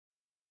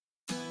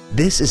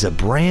This is a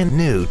brand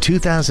new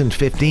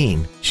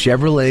 2015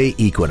 Chevrolet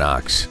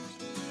Equinox.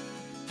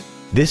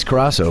 This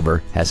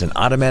crossover has an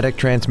automatic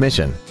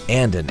transmission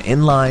and an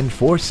inline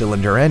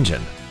 4-cylinder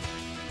engine.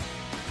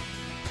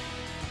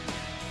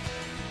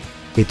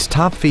 Its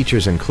top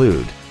features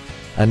include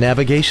a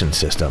navigation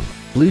system,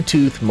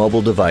 Bluetooth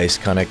mobile device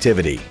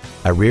connectivity,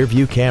 a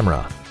rear-view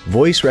camera,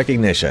 voice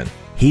recognition,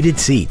 heated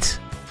seats,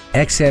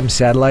 XM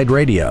satellite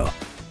radio,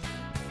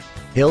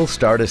 hill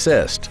start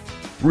assist,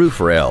 roof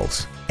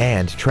rails,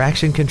 and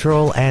traction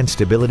control and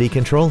stability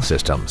control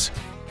systems.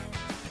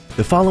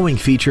 The following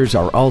features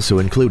are also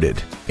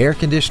included: air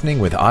conditioning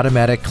with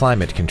automatic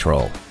climate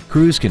control,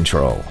 cruise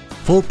control,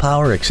 full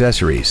power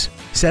accessories,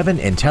 7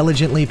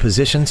 intelligently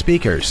positioned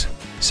speakers,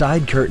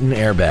 side curtain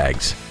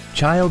airbags,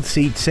 child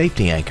seat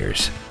safety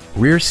anchors,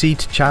 rear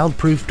seat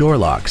child-proof door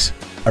locks,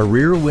 a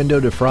rear window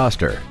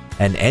defroster,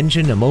 an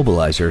engine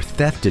immobilizer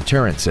theft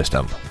deterrent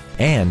system,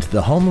 and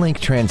the HomeLink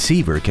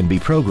transceiver can be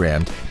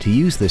programmed to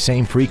use the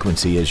same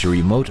frequency as your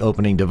remote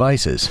opening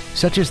devices,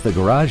 such as the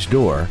garage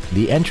door,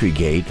 the entry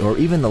gate, or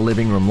even the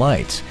living room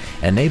lights,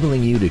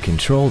 enabling you to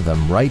control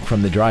them right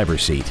from the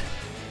driver's seat.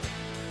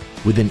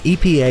 With an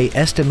EPA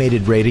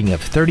estimated rating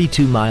of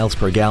 32 miles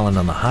per gallon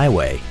on the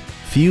highway,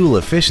 fuel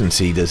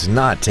efficiency does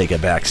not take a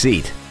back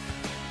seat.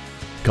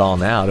 Call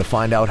now to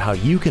find out how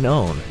you can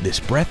own this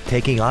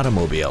breathtaking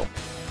automobile.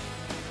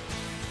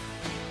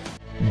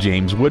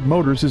 James Wood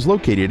Motors is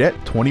located at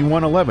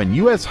 2111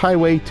 US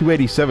Highway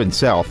 287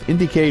 South in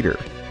Decatur.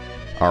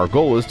 Our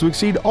goal is to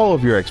exceed all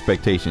of your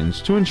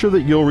expectations to ensure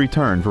that you'll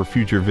return for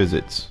future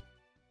visits.